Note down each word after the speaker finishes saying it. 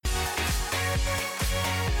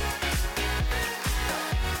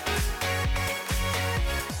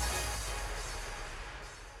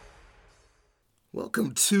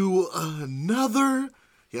welcome to another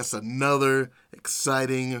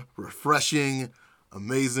exciting, refreshing,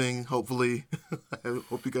 amazing, hopefully, I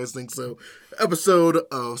hope you guys think so, episode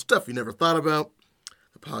of Stuff You Never Thought About,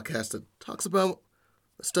 the podcast that talks about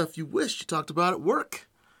the stuff you wish you talked about at work.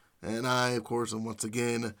 And I, of course, am once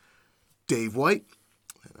again Dave White,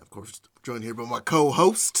 and of course, joined here by my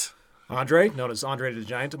co-host, Andre, known as Andre the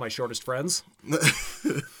Giant to my shortest friends.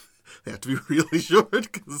 They have to be really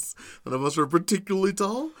short because none of us are particularly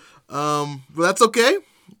tall. But that's okay.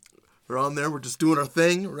 We're on there. We're just doing our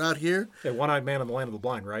thing. We're out here. Yeah, one-eyed man in the land of the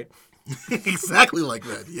blind, right? Exactly like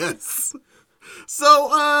that, yes.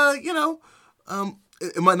 So,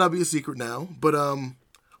 it might not be a secret now, but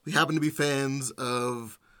we happen to be fans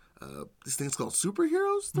of these things called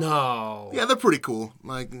superheroes. No. Yeah, they're pretty cool.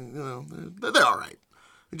 Like, they're all right.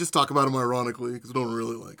 We just talk about them ironically because we don't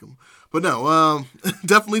really like them. But no,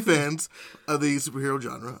 definitely fans of the superhero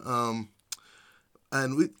genre.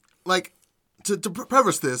 And we, like, to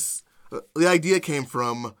preface this, the idea came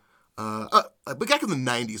from, back in the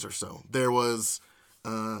 90s or so, there was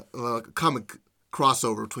a comic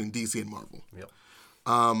crossover between DC and Marvel. Yep.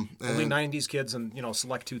 Only 90s kids and,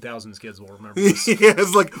 select 2000s kids will remember this. Yeah,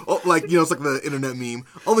 it's like the internet meme.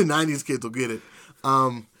 Only 90s kids will get it.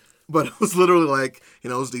 But it was literally like, it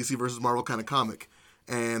was DC versus Marvel kind of comic.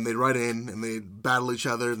 And they'd write in, and they'd battle each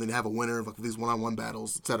other, and they'd have a winner of these one-on-one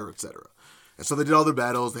battles, et cetera, et cetera. And so they did all their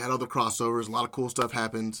battles. They had all the crossovers. A lot of cool stuff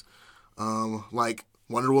happened. Like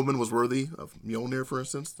Wonder Woman was worthy of Mjolnir, for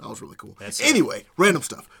instance. That was really cool. Anyway, random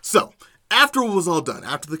stuff. So after it was all done,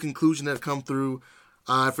 after the conclusion had come through,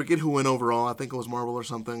 I forget who went overall. I think it was Marvel or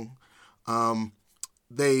something.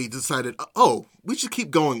 They decided, we should keep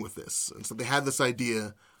going with this. And so they had this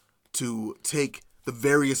idea to take the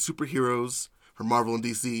various superheroes from Marvel and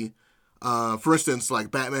DC, for instance, like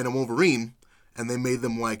Batman and Wolverine, and they made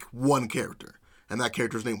them like one character. And that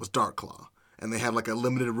character's name was Darkclaw. And they had like a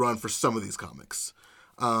limited run for some of these comics.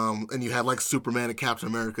 And you had like Superman and Captain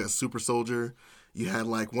America as Super Soldier. You had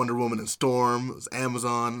like Wonder Woman and Storm, it was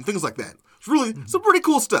Amazon, and things like that. It's really some pretty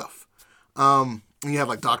cool stuff. And you had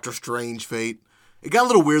like Doctor Strange, Fate. It got a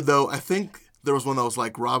little weird though. I think there was one that was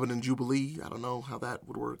like Robin and Jubilee. I don't know how that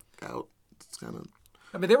would work out. It's kind of...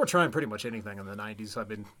 I mean, they were trying pretty much anything in the 90s.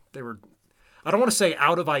 I don't want to say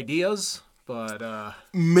out of ideas, but...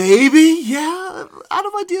 Maybe, yeah. Out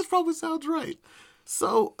of ideas probably sounds right.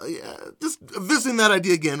 So, yeah, just visiting that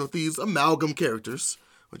idea again with these amalgam characters,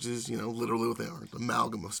 which is, literally what they are, an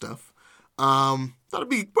amalgam of stuff. Thought it'd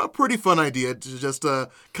be a pretty fun idea to just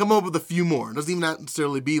come up with a few more. It doesn't even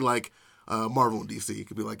necessarily be like Marvel and DC. It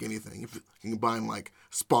could be like anything. If you can combine like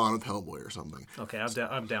Spawn with Hellboy or something. Okay,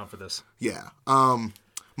 I'm down for this. Yeah.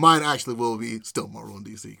 Mine actually will be still Marvel and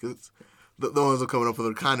DC because the ones I'm coming up with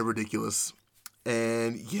are kind of ridiculous.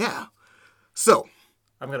 And yeah. So.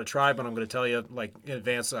 I'm going to try, but I'm going to tell you, like, in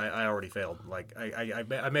advance, I already failed. Like,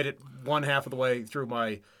 I made it one half of the way through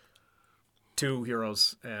my 2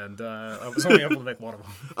 heroes, and I was only able to make one of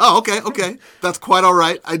them. Oh, okay. That's quite all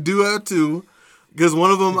right. I do have 2, because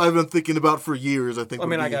one of them I've been thinking about for years, I think.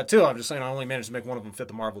 I got 2. I'm just saying I only managed to make one of them fit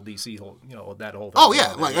the Marvel DC whole, that whole thing. Oh,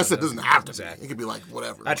 yeah. Like I said, it doesn't have to be. It could be like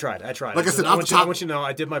whatever. I tried. Like I said, I want you to know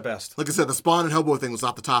I did my best. Like I said, the Spawn and Hellboy thing was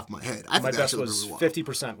off the top of my head. My best was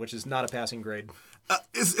 50%, which is not a passing grade.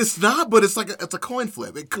 It's not, but it's a coin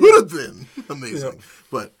flip. It could have been amazing. Yeah.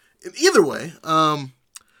 But either way, I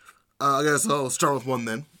guess I'll start with one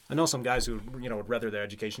then. I know some guys who would rather their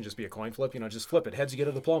education just be a coin flip. Just flip it. Heads, you get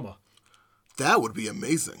a diploma. That would be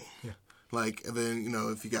amazing. Yeah. Like, and then,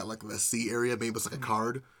 if you got like the C area, maybe it's like a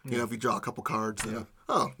card. If you draw a couple cards, then,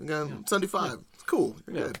 you got 75. It's cool.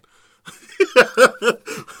 You're good.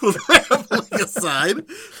 Rambling aside,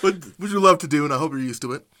 but would you love to do, and I hope you're used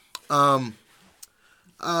to it.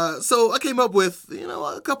 So I came up with,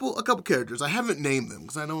 a couple characters. I haven't named them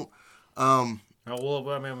because I don't.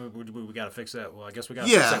 We got to fix that. Well, I guess we got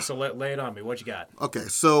to fix that. So lay it on me. What you got? Okay,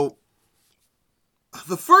 so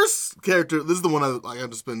the first character, this is the one I've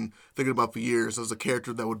just been thinking about for years. As a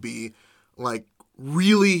character that would be like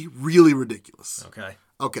really, really ridiculous.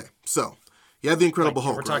 Okay. So you have the Incredible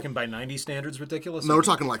Hulk. We're talking by 90 standards ridiculous? No, we're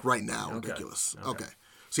talking like right now ridiculous. Okay.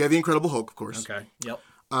 So you have the Incredible Hulk, of course. Okay. Yep.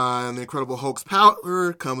 And the Incredible Hulk's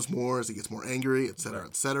power comes more as he gets more angry, et cetera,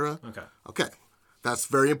 et cetera. Okay. That's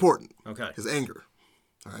very important. Okay. His anger.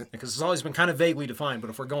 All right. Because it's always been kind of vaguely defined,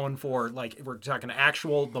 but if we're going for, like, we're talking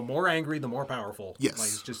actual, the more angry, the more powerful. Yes. Like,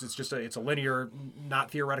 it's a linear,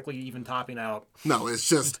 not theoretically even topping out. No, it's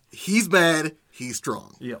just, he's bad, he's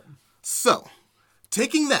strong. Yep. So,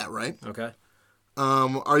 taking that, right? Okay.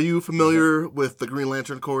 Are you familiar with the Green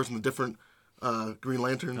Lantern Corps and the different Green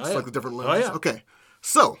Lanterns? Oh, yeah. Like the different lenses? Oh, yeah. Okay.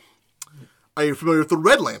 So, Are you familiar with the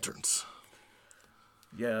Red Lanterns?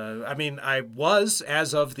 Yeah, I mean, I was,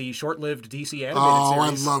 as of the short-lived DC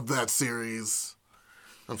animated series. I love that series.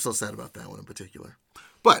 I'm so sad about that one in particular.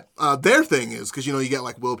 But their thing is, because, you got,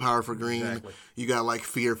 like, willpower for green, Exactly. you got, like,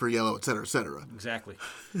 fear for yellow, et cetera, et cetera. Exactly.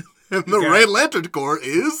 And the Red Lantern Corps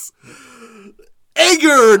is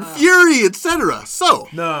anger and fury, et cetera. So,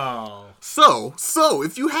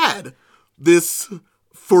 if you had this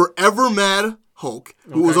forever mad Hulk,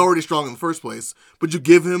 who was already strong in the first place, but you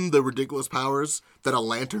give him the ridiculous powers that a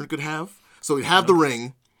lantern could have, so he'd have the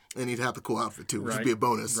ring, and he'd have the cool outfit too, which would be a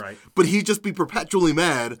bonus. Right. But he'd just be perpetually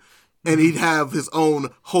mad, and he'd have his own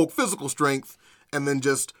Hulk physical strength, and then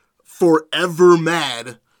just forever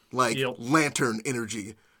mad, like, lantern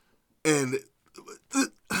energy. And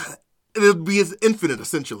it'd be infinite,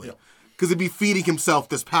 essentially. Because he'd be feeding himself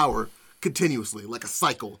this power continuously, like a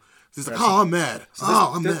cycle. He's like, I'm mad.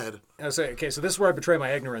 I'm mad. I was saying, okay, so this is where I betray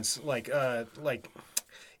my ignorance. Like,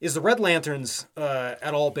 is the Red Lanterns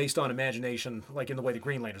at all based on imagination, like in the way the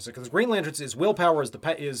Green Lanterns are? Because Green Lanterns is willpower is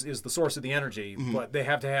the source of the energy, but they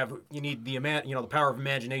have to have you need the the power of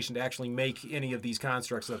imagination to actually make any of these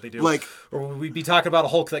constructs that they do. Like, or would we be talking about a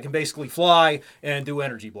Hulk that can basically fly and do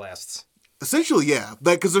energy blasts? Essentially, yeah.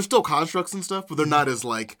 Because they're still constructs and stuff, but they're not as,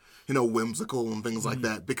 like, whimsical and things like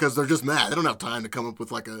that. Because they're just mad. They don't have time to come up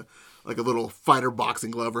with, like a little fighter boxing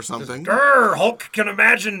glove or something. Grr, Hulk can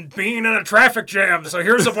imagine being in a traffic jam, so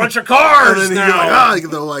here's a bunch of cars and then now.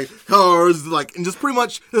 You're like, cars, like, and just pretty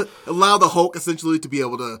much allow the Hulk essentially to be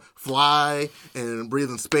able to fly and breathe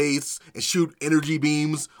in space and shoot energy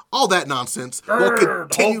beams, all that nonsense.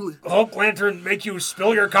 Hulk Lantern make you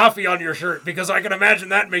spill your coffee on your shirt because I can imagine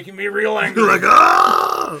that making me real angry. You're like,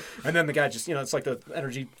 ah! And then the guy just, it's like the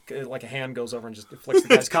energy, like a hand goes over and just flicks the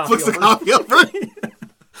guy's coffee over. The coffee over.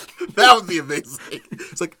 That would be amazing.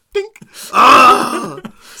 It's like, dink. Ah!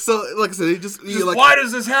 So, like I said, why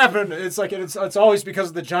does this happen? It's like it's always because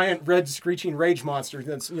of the giant red screeching rage monster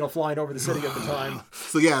that's flying over the city at the time.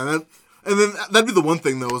 So yeah, and then that'd be the one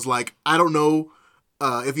thing though is like I don't know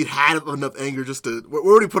if he'd had enough anger just to where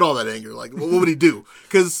would he put all that anger? Like what would he do?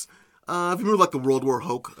 Because if you remember like the World War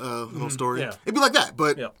Hulk little story, it'd be like that.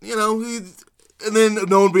 But and then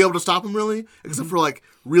no one would be able to stop him really, except for like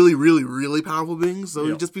really, really, really powerful beings. So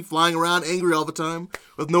he'd just be flying around angry all the time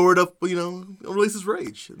with nowhere to, release his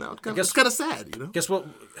rage. Now it's kind of sad,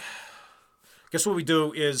 Guess what we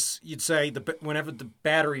do is you'd say whenever the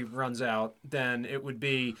battery runs out, then it would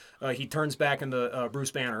be he turns back into Bruce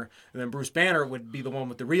Banner, and then Bruce Banner would be the one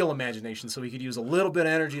with the real imagination, so he could use a little bit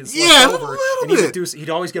of energy that's left over, and he'd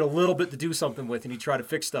always get a little bit to do something with, and he'd try to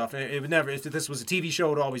fix stuff. And it would never. If this was a TV show, it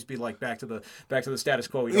would always be like back to the status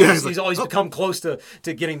quo. He's always become close to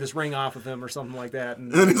getting this ring off of him or something like that.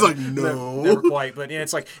 And he's like, no, never quite. But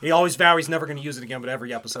it's like he always vows he's never going to use it again. But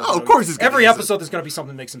every episode, of course, every episode there's going to be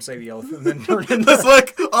something that makes him say the oath, and then. It's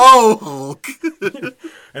like, oh, Hulk.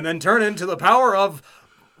 And then turn into the power of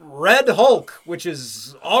Red Hulk, which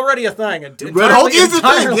is already a thing. Red Hulk is a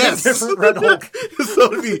thing, yes. Different Red Hulk.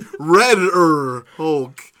 So it'd be Redder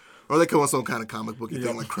Hulk. Or they come with some kind of comic book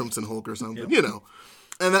thing like Crimson Hulk or something,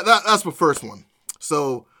 And that's the first one.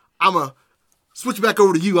 So I'm going to switch back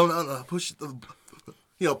over to you. I'm going to push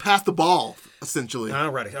pass the ball, essentially.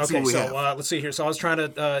 Alrighty. Okay, so let's see here. So I was trying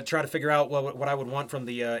to figure out what I would want from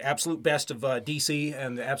the absolute best of DC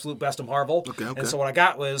and the absolute best of Marvel. Okay. And so what I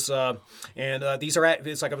got was, these are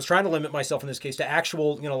it's like I was trying to limit myself in this case to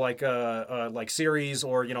actual, like series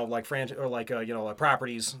or like franchise or like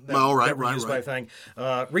properties that were used by a thing.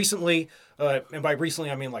 Recently. And by recently,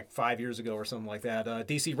 I mean like 5 years ago or something like that.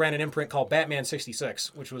 DC ran an imprint called Batman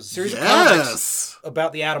 66, which was a series of comics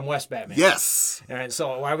about the Adam West Batman. Yes. And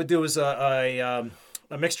so what I would do is a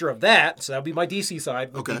mixture of that. So that would be my DC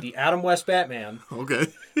side. Would be the Adam West Batman. Okay.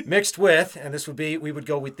 Mixed with, and this would be, we would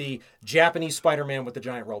go with the Japanese Spider-Man with the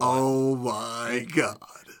giant robot. Oh my God.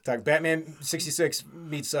 It's like Batman 66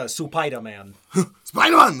 meets Spider-Man.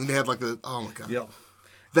 Spider-Man! And they had like oh my God. Yep.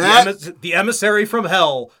 The emissary from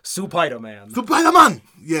hell, Spider-Man. Spider-Man!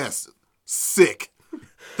 Yes. Sick.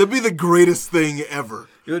 That'd be the greatest thing ever.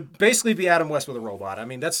 It would basically be Adam West with a robot. I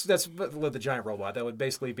mean, that's with the giant robot. That would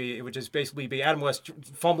basically be, it would just basically be Adam West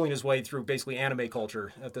fumbling his way through basically anime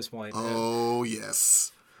culture at this point. Oh,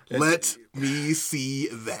 yes. Let me see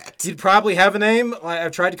that. He'd probably have a name.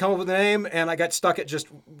 I've tried to come up with a name, and I got stuck at just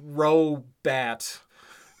Robat.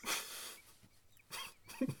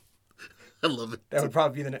 I love it. That would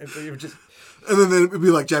probably be the name. It would just... And then it'd be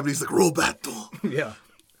like Japanese, like, Robato. Yeah.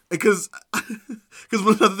 Because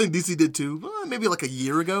another thing DC did too, maybe like a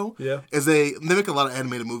year ago, is they make a lot of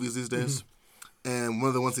animated movies these days. And one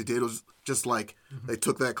of the ones they did was just like they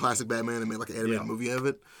took that classic Batman and made like an animated movie out of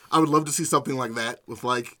it. I would love to see something like that with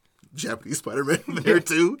like Japanese Spider-Man there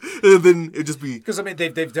too, and then it'd just be because I mean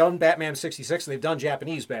they've done Batman 66 and they've done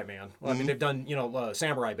Japanese Batman. Well, I mean they've done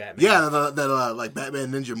Samurai Batman. yeah that like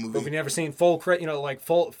Batman Ninja movie. But we've never seen full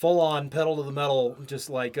on pedal to the metal, just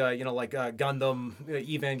like Gundam,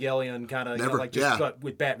 Evangelion kind of but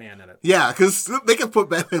with Batman in it. Yeah, because they can put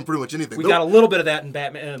Batman in pretty much anything. We got a little bit of that in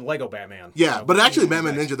Batman and Lego Batman. Yeah, but actually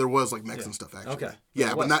Batman Ninja there was like mechs and stuff actually. Okay.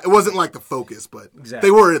 Yeah, but it wasn't like the focus, but they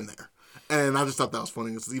were in there. And I just thought that was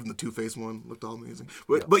funny. Even the Two-Face one looked all amazing.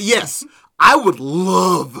 But yes, I would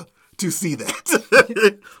love to see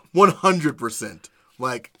that. 100%.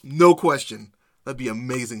 Like, no question. That'd be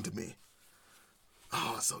amazing to me.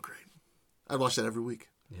 Oh, it's so great. I'd watch that every week.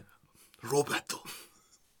 Yeah. Roberto.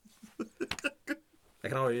 I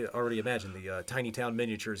can already imagine the tiny town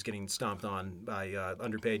miniatures getting stomped on by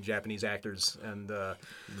underpaid Japanese actors and the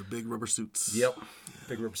big rubber suits. Yep,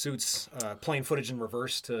 big rubber suits. Playing footage in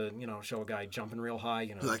reverse to show a guy jumping real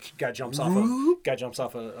high. Like, guy jumps off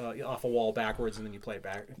a wall backwards, and then you play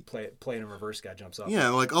it in reverse. Guy jumps off. Yeah,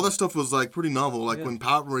 like all that stuff was like pretty novel. Like when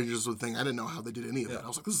Power Rangers was a thing, I didn't know how they did any of that. I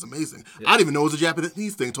was like, this is amazing. I didn't even know it was a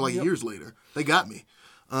Japanese thing until like years later. They got me.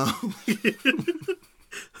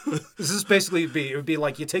 This is basically it would be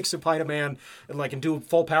like you take Spider-Man and do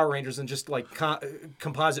full Power Rangers and just like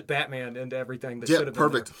composite Batman into everything that should have been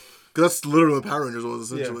perfect. Because that's literally what Power Rangers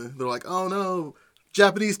was essentially. They're like, oh no,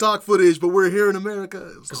 Japanese stock footage, but we're here in America.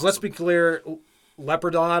 Because awesome. Let's be clear,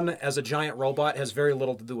 Leopardon as a giant robot has very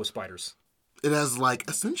little to do with spiders. It has like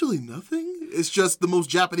essentially nothing. It's just the most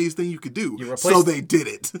Japanese thing you could do. So they did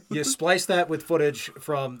it. You splice that with footage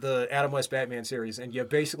from the Adam West Batman series, and you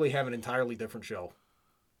basically have an entirely different show.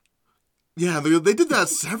 Yeah, they did that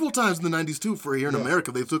several times in the 90s, too, for here in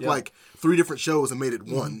America. They took, like, 3 different shows and made it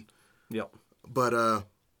one. Yep. But,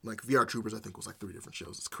 like, VR Troopers, I think, was, like, 3 different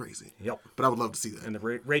shows. It's crazy. Yep. But I would love to see that. And the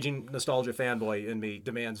raging nostalgia fanboy in me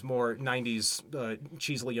demands more 90s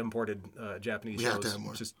cheesily imported Japanese shows. Have to have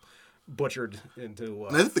more. Just butchered into...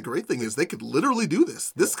 And I think the great thing is they could literally do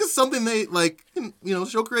this. This is something they, like,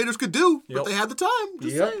 show creators could do, but they had the time.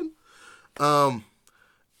 Just saying.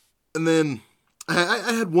 And then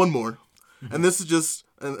I had one more. And this is just,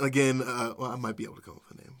 and again, I might be able to come up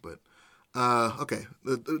with a name, but, okay.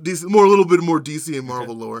 A little bit more DC and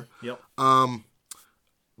Marvel lore. Yep.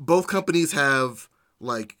 Both companies have,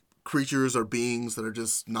 like, creatures or beings that are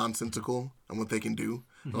just nonsensical and what they can do.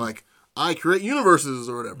 Mm-hmm. Like, I create universes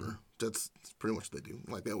or whatever. That's pretty much what they do.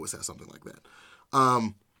 Like, they always have something like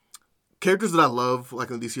that. Characters that I love, like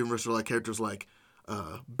in the DC universe, are like characters like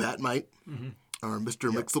Batmite. Mm-hmm. Or Mr.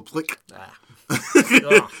 Mxyzptlk.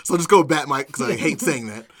 So I'll just go with Batmite because I hate saying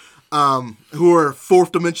that. Who are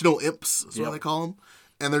fourth dimensional imps, is what they call them.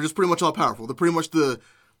 And they're just pretty much all powerful. They're pretty much the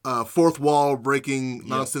fourth wall breaking,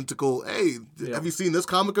 nonsensical, hey, have you seen this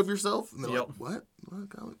comic of yourself? And they're like, what? What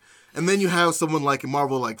comic? And then you have someone like in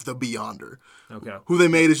Marvel, like the Beyonder. Okay. Who they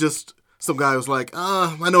made is just some guy who's like,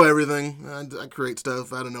 I know everything. I create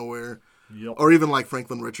stuff out of nowhere. Yep. Or even like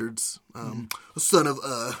Franklin Richards, son of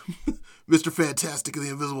Mr. Fantastic and the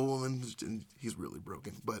Invisible Woman. He's really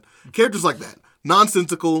broken. But characters like that,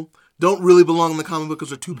 nonsensical, don't really belong in the comic book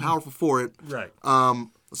because they're too powerful for it. Right.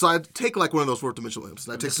 So I'd take like one of those fourth dimensional imps.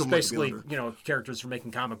 And I'd take someone basically, characters from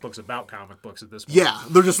making comic books about comic books at this point. Yeah,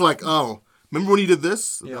 they're just like, oh, remember when you did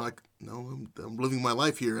this? And they're like, no, I'm living my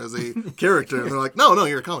life here as a character. And they're like, no,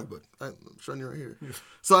 you're a comic book. I'm showing you right here.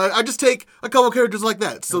 So I just take a couple characters like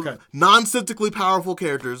that. So nonsensically powerful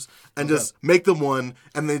characters and just make them one.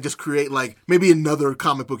 And they just create like maybe another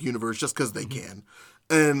comic book universe just because they can.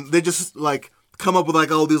 And they just like come up with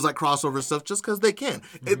like all these like crossover stuff just because they can.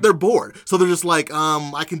 They're bored. So they're just like,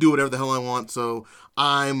 I can do whatever the hell I want. So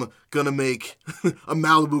I'm going to make a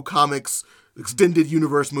Malibu Comics extended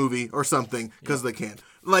universe movie or something because they can.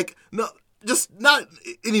 Like, no, just not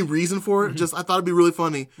any reason for it. Just I thought it'd be really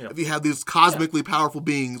funny if you had these cosmically powerful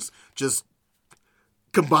beings just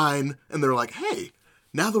combine and they're like, hey,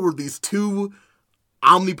 now that we're these two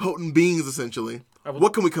omnipotent beings essentially,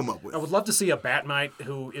 what can we come up with? I would love to see a Batmite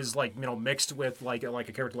who is like, mixed with like a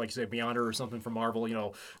character like, say, Beyonder or something from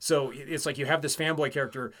Marvel, So it's like you have this fanboy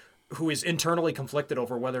character who is internally conflicted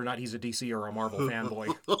over whether or not he's a DC or a Marvel fanboy.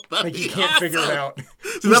 Like he can't figure it out.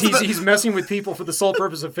 He's messing with people for the sole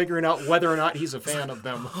purpose of figuring out whether or not he's a fan of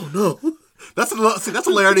them. Oh no. That's a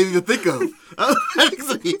layer I didn't even think of. That makes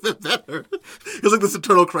it even better. It's like this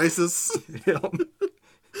internal crisis.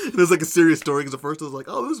 There's like a serious story because at first I was like,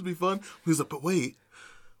 oh, this would be fun. He was like, but wait,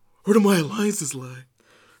 where do my alliances lie?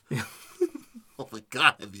 Oh my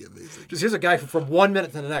god, that'd be amazing. Just here's a guy who, from 1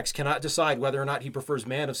 minute to the next, cannot decide whether or not he prefers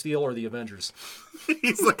Man of Steel or the Avengers.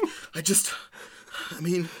 He's like, I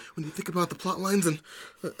mean, when you think about the plot lines and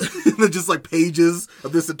they're just like pages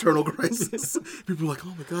of this eternal crisis, people are like,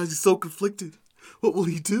 oh my god, he's so conflicted. What will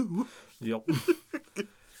he do? Yep.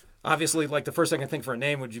 Obviously, like the first thing I think for a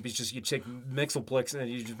name would be just you'd take Mixelplix and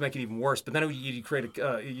you'd just make it even worse. But then you'd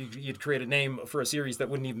create a name for a series that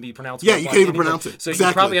wouldn't even be pronounced. Yeah, you can't even pronounce it. So exactly.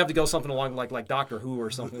 You probably have to go something along like Doctor Who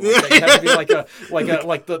or something. Like that. You have to be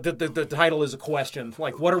like the title is a question.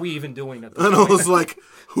 Like, what are we even doing at this point? I know, it's like,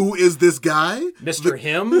 who is this guy? Mr.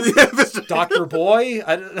 Him? Yeah, Mr. Dr. Boy?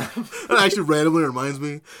 I don't know. It actually randomly reminds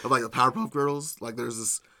me of like the Powerpuff Girls. Like, there's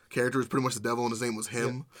this character who's pretty much the devil, and his name was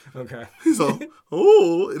Him. Yeah. Okay. He's all,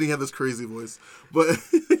 oh, and he had this crazy voice. But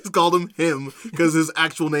he's called him because his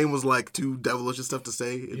actual name was like too devilish and stuff to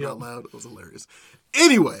say out loud. It was hilarious.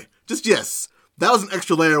 Anyway, yes, that was an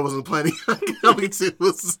extra layer I wasn't planning on coming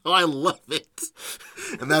to, so I love it.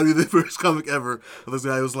 And that would be the first comic ever of this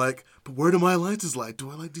guy who was like, but where do my alliances lie? Do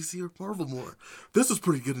I like DC or Marvel more? This was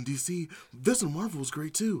pretty good in DC. This in Marvel was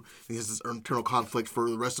great too. And he has this internal conflict for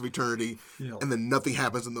the rest of eternity. Yep. And then nothing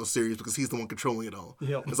happens in those series because he's the one controlling it all.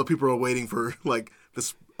 Yep. And so people are waiting for like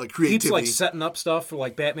this like creativity. He's like setting up stuff for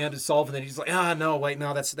like Batman to solve, and then he's like, no, wait,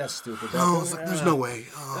 no, that's stupid. No, it's like, there's no way.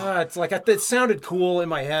 It's like it sounded cool in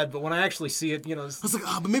my head, but when I actually see it, I was like,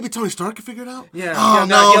 but maybe Tony Stark can figure it out. Yeah.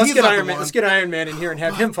 No, let's get Iron Man. Let's get Iron Man in here and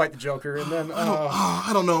have him fight the Joker, and then I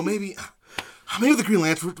don't know, maybe the Green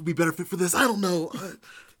Lantern would be better fit for this. I don't know.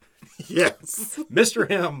 Yes, Mr.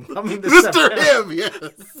 Him. Mr. Him.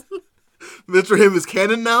 Yes, Mr. Him is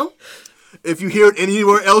canon now. If you hear it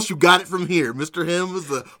anywhere else, you got it from here. Mr. Him is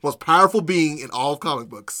the most powerful being in all of comic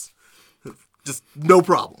books. Just no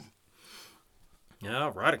problem.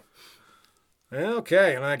 All righty.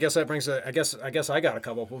 Okay, and I guess that brings I guess I got to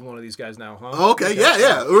come up with one of these guys now, huh? Okay,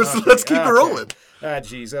 yeah. Let's keep it rolling.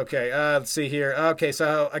 Geez. Okay. Let's see here. Okay,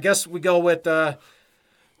 so I guess we go with I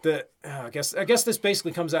guess this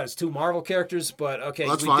basically comes out as two Marvel characters, but okay,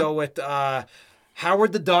 we go with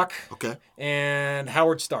Howard the Duck. Okay. And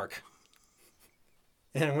Howard Stark.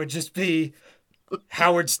 And it would just be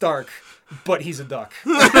Howard Stark, but he's a duck.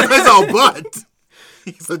 That's all but.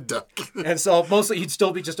 He's a duck. And so mostly he'd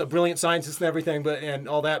still be just a brilliant scientist and everything, and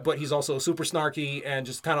all that, but he's also super snarky and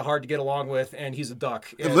just kind of hard to get along with, and he's a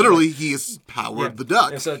duck. And literally, he is Howard the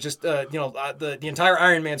Duck. And so just, the entire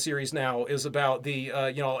Iron Man series now is about the,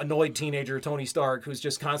 annoyed teenager Tony Stark who's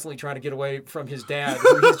just constantly trying to get away from his dad,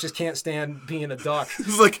 who he just can't stand being a duck.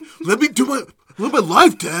 He's like, let me live my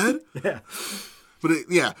life, Dad. Yeah. But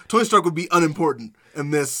Tony Stark would be unimportant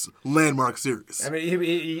in this landmark series. I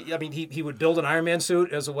mean, he would build an Iron Man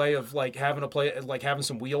suit as a way of like having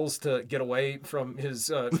some wheels to get away from his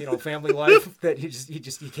family life. That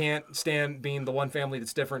he can't stand being the one family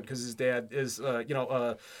that's different because his dad is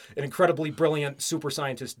an incredibly brilliant super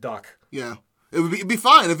scientist duck. Yeah, it'd be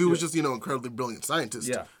fine if he was just incredibly brilliant scientist.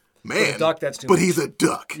 Yeah. Man, a duck, that's too but much. He's a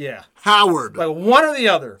duck. Yeah. Howard. Like one or the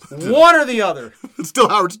other. One or the other. It's still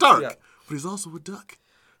Howard Stark. Yeah. But he's also a duck.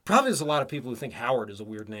 Probably there's a lot of people who think Howard is a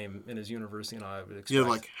weird name in his universe. I would expect.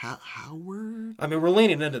 Like Howard. I mean, we're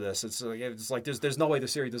leaning into this. It's like there's no way the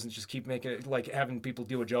series doesn't just keep making it, like having people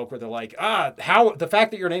do a joke where they're like, Howard. The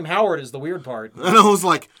fact that your name Howard is the weird part. And I was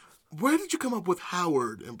like, where did you come up with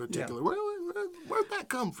Howard in particular? Yeah. Where'd that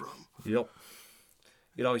come from? Yep.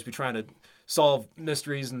 You'd always be trying to solve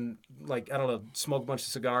mysteries and smoke a bunch of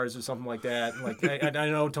cigars or something like that. Like I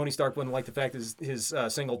know Tony Stark wouldn't like the fact that his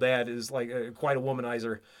single dad is like quite a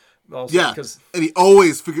womanizer. Also, yeah, and he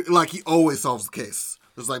always solves the case.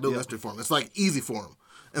 There's like no mystery for him. It's like easy for him.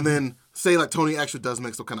 And then say like Tony actually does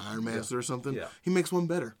make some kind of Iron Man or something. Yeah. He makes one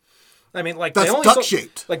better. I mean, like that's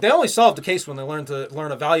duck-shaped. They only solved the case when they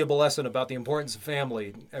learn a valuable lesson about the importance of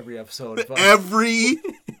family every episode. Every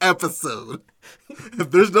episode.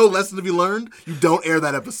 If there's no lesson to be learned, you don't air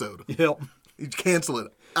that episode. Yep. You cancel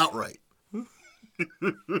it outright.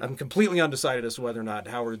 I'm completely undecided as to whether or not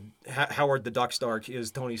Howard the Duck Stark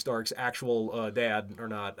is Tony Stark's actual dad or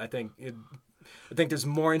not. I think there's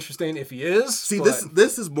more interesting if he is. See,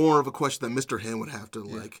 this is more of a question that Mr. Him would have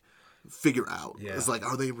to figure out. Yeah. It's like,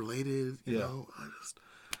 are they related? You know, I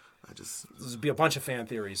just there'd be a bunch of fan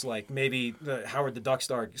theories, like maybe Howard the Duck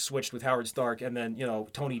Stark switched with Howard Stark, and then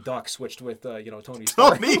Tony Duck switched with Tony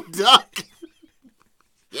Stark. Tony Duck.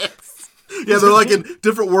 Yes. Yeah, they're like in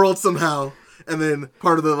different worlds somehow, And then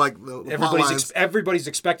part of the plot lines. Everybody's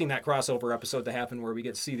expecting that crossover episode to happen where we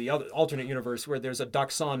get to see the other alternate universe where there's a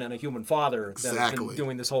duck son and a human father that have been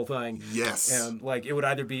doing this whole thing. Yes. And it would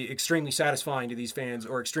either be extremely satisfying to these fans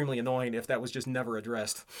or extremely annoying if that was just never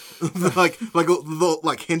addressed.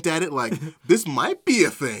 they'll hint at it this might be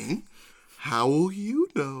a thing. How will you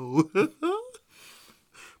know?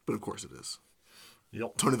 But of course it is.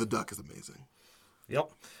 Yep. Tony the Duck is amazing.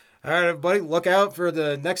 Yep. All right, everybody, look out for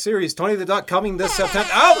the next series, Tony the Duck, coming this September.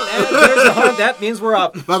 Oh, and there's the hunt. That means we're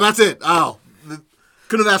up. Well, that's it. Oh,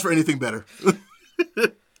 couldn't have asked for anything better.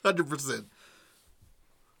 100%.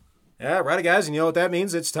 Yeah, righty, guys, and you know what that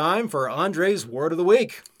means? It's time for Andre's Word of the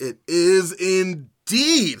Week. It is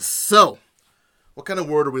indeed. So, what kind of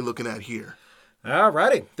word are we looking at here? All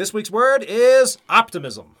righty. This week's word is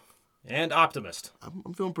optimism. And optimist.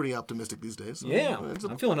 I'm feeling pretty optimistic these days. So yeah,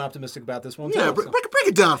 I'm feeling optimistic about this one, too. Yeah, break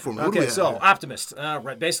it down for me. Okay, so optimist.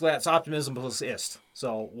 Right, basically, that's optimism plus ist.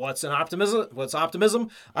 So what's an optimism? What's optimism?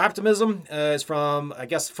 Optimism is from, I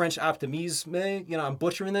guess, French optimisme. I'm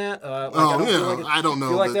butchering that. I don't know.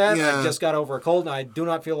 Feel like that? Yeah. I just got over a cold, and I do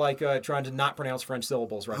not feel like trying to not pronounce French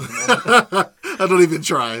syllables right at the moment. I don't even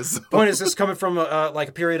try. So. Point is, this is coming from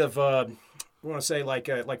a period of... we want to say like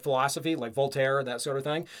philosophy, like Voltaire, that sort of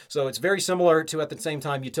thing. So it's very similar to, at the same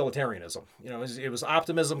time, utilitarianism. It was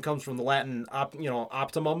optimism comes from the Latin,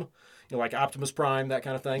 optimum, like Optimus Prime, that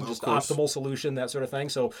kind of thing, just optimal solution, that sort of thing.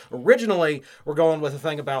 So originally, we're going with a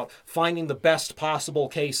thing about finding the best possible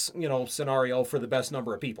case, scenario for the best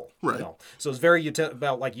number of people. Right. So it's very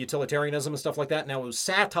about utilitarianism and stuff like that. Now it was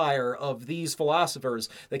satire of these philosophers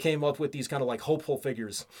that came up with these kind of hopeful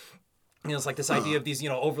figures. It's like this idea of these,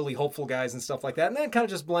 overly hopeful guys and stuff like that. And then kind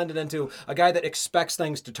of just blended into a guy that expects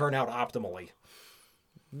things to turn out optimally.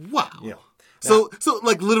 Wow. Yeah. So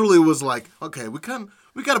literally was okay, we got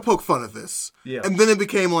to poke fun at this. Yeah. And then it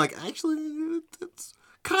became actually, it's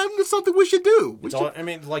kind of something we should do.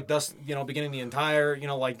 Thus, beginning the entire,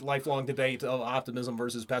 lifelong debate of optimism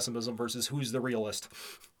versus pessimism versus who's the realist.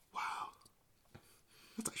 Wow.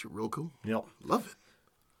 That's actually real cool. Yep. Love it.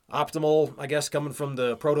 Optimal, I guess, coming from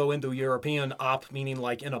the Proto-Indo-European op, meaning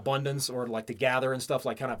in abundance or to gather and stuff,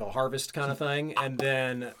 kind of a harvest kind of thing. And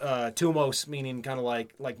then tumos, meaning kind of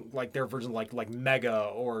like their version, like mega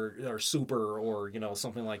or super or,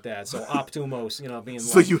 something like that. So optumos, being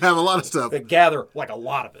so you have a lot of stuff. Gather, a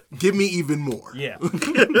lot of it. Give me even more. Yeah.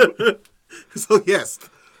 So, yes.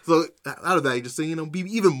 So out of that, you just say, be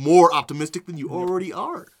even more optimistic than you already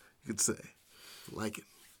are, you could say. Like it.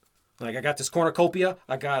 I got this cornucopia.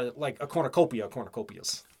 I got it a cornucopia of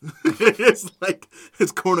cornucopias.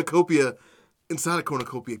 it's cornucopia inside a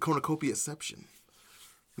cornucopia-ception.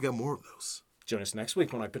 We got more of those. Join us next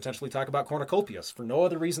week when I potentially talk about cornucopias for no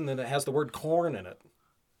other reason than it has the word corn in it.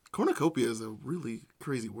 Cornucopia is a really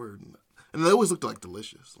crazy word. And they always looked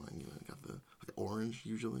delicious. Got the orange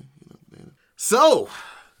usually. So...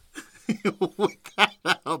 with that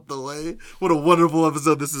out the way, what a wonderful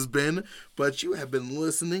episode this has been. But you have been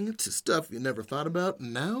listening to stuff you never thought about,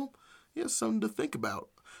 and now you have something to think about.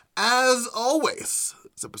 As always,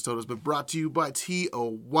 this episode has been brought to you by T.O.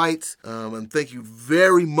 White. And thank you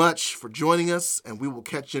very much for joining us, and we will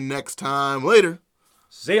catch you next time. Later.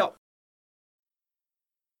 See ya.